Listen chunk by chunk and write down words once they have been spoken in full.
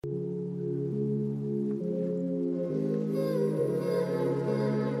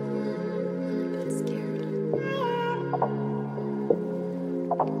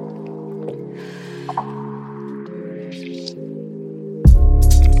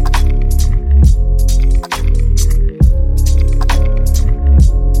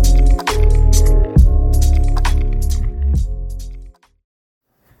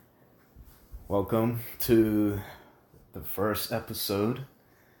welcome to the first episode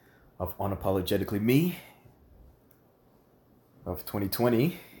of Unapologetically Me of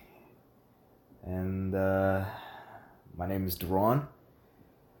 2020. And my name is Duran.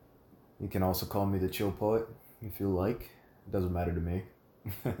 You can also call me the Chill Poet if you like. It doesn't matter to me.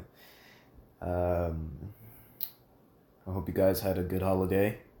 I hope you guys had a good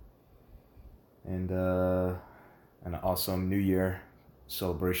holiday and an awesome New Year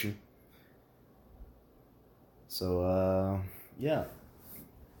celebration. So, yeah.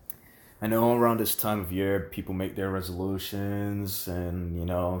 I know around this time of year, people make their resolutions,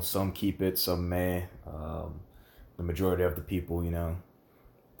 and, some keep it, some may. The majority of the people,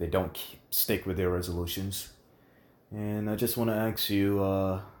 they don't stick with their resolutions. And I just want to ask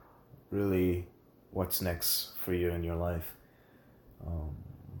you, really, what's next for you in your life?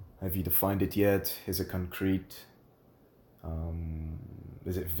 Have you defined it yet? Is it concrete?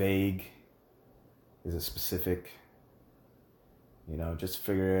 Is it vague? Is it specific? Just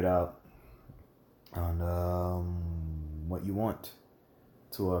figure it out on what you want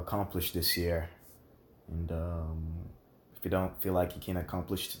to accomplish this year. And if you don't feel like you can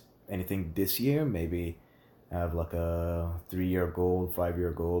accomplish anything this year, maybe have like a 3-year goal, 5-year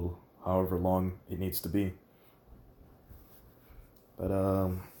goal, however long it needs to be.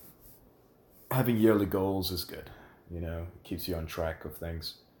 But having yearly goals is good. It keeps you on track of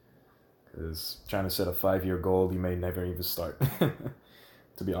things. Because trying to set a 5-year goal, you may never even start,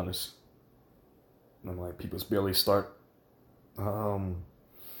 to be honest. I'm like, people barely start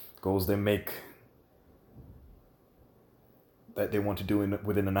goals they make that they want to do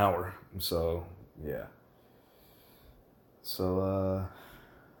within an hour. So, yeah. So,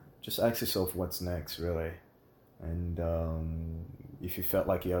 just ask yourself what's next, really. And if you felt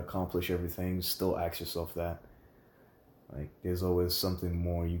like you accomplished everything, still ask yourself that. Like, there's always something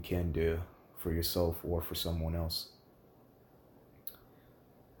more you can do for yourself or for someone else.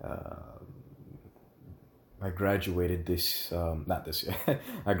 I graduated not this year.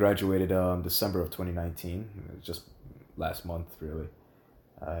 I graduated December of 2019, just last month, really.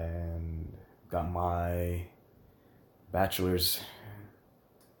 And got my bachelor's.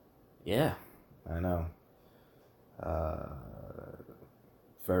 Yeah, I know.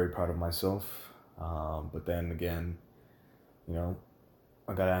 Very proud of myself. But then again,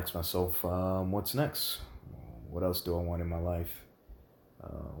 I gotta ask myself, what's next? What else do I want in my life?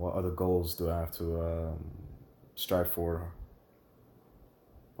 What other goals do I have to strive for?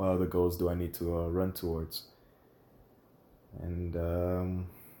 What other goals do I need to run towards? And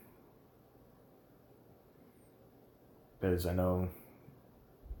because I know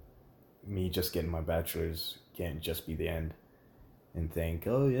me just getting my bachelor's can't just be the end and think,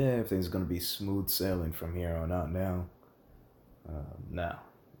 oh yeah, everything's gonna be smooth sailing from here on out now. No.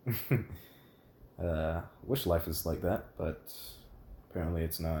 Wish life was like that, but apparently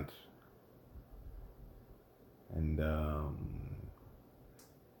it's not. And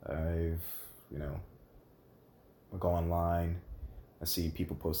I go online, I see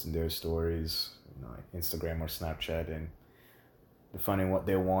people posting their stories, like Instagram or Snapchat, and defining what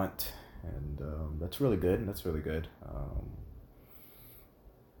they want, and that's really good.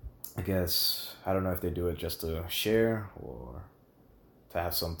 I guess, I don't know if they do it just to share or to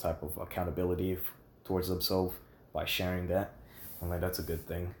have some type of accountability towards themselves by sharing that. I'm like, that's a good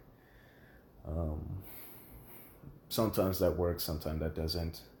thing. Sometimes that works, sometimes that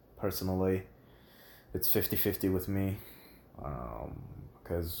doesn't. Personally, it's 50-50 with me,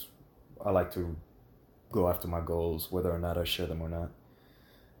 because I like to go after my goals, whether or not I share them or not.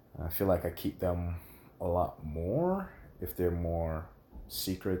 I feel like I keep them a lot more if they're more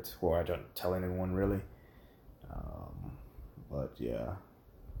secret, or I don't tell anyone really. But yeah,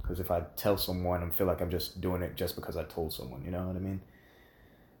 because if I tell someone, I feel like I'm just doing it just because I told someone, you know what I mean?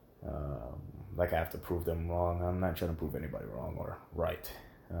 Like I have to prove them wrong. I'm not trying to prove anybody wrong or right.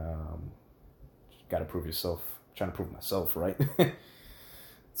 Got to prove yourself. I'm trying to prove myself right.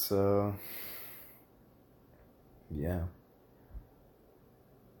 So, yeah.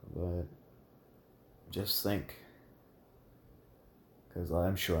 But just think, because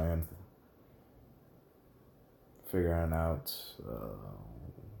I'm sure I am figuring out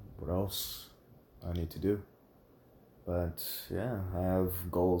what else I need to do. But yeah, I have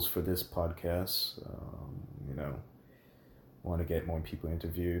goals for this podcast. Want to get more people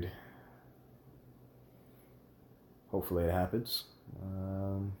interviewed. Hopefully it happens.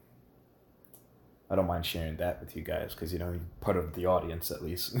 I don't mind sharing that with you guys because, you're part of the audience at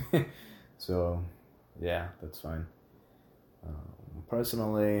least. So, yeah, that's fine.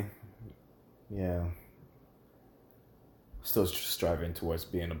 Personally, yeah, still striving towards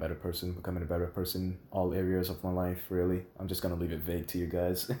being a better person, becoming a better person, all areas of my life, really. I'm just gonna leave it vague to you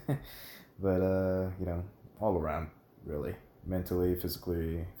guys. But, all around, really. Mentally,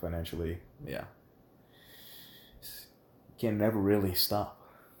 physically, financially, yeah. Can never really stop.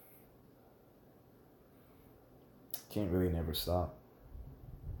 Can't really never stop.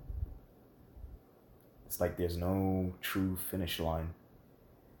 It's like there's no true finish line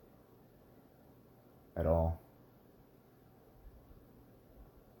at all.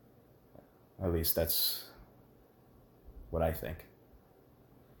 At least that's what I think.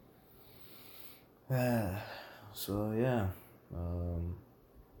 So yeah.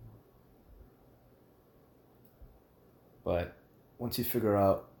 But once you figure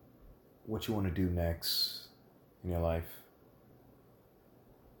out what you want to do next in your life,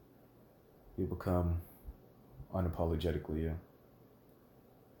 you become unapologetically you.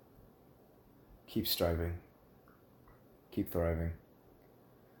 Keep striving, keep thriving,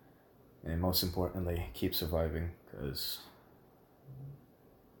 and most importantly, keep surviving, because,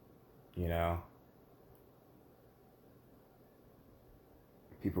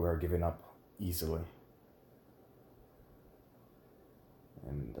 people are giving up easily.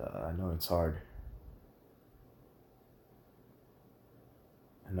 And I know it's hard.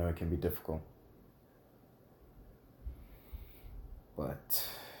 I know it can be difficult. But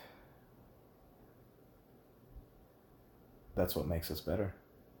that's what makes us better,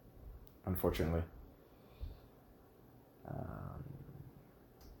 unfortunately.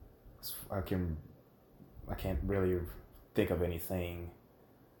 I can't really think of anything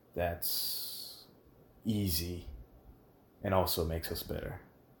that's easy and also makes us better.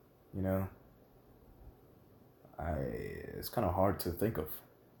 It's kind of hard to think of,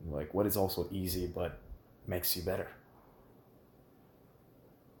 like, what is also easy but makes you better.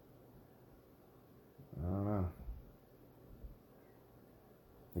 I don't know.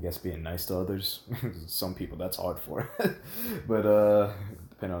 I guess being nice to others. Some people that's hard for. But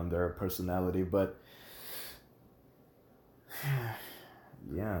depending on their personality. But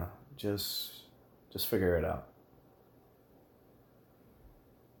yeah, just figure it out.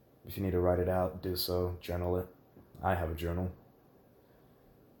 If you need to write it out, do so. Journal it. I have a journal.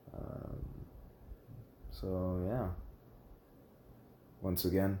 So yeah. Once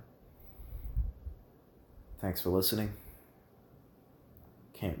again, thanks for listening.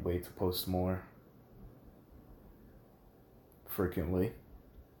 Can't wait to post more frequently.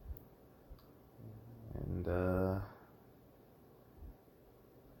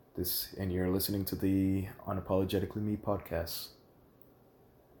 And you're listening to the Unapologetically Me podcast.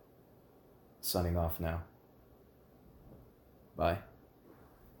 Signing off now. Bye.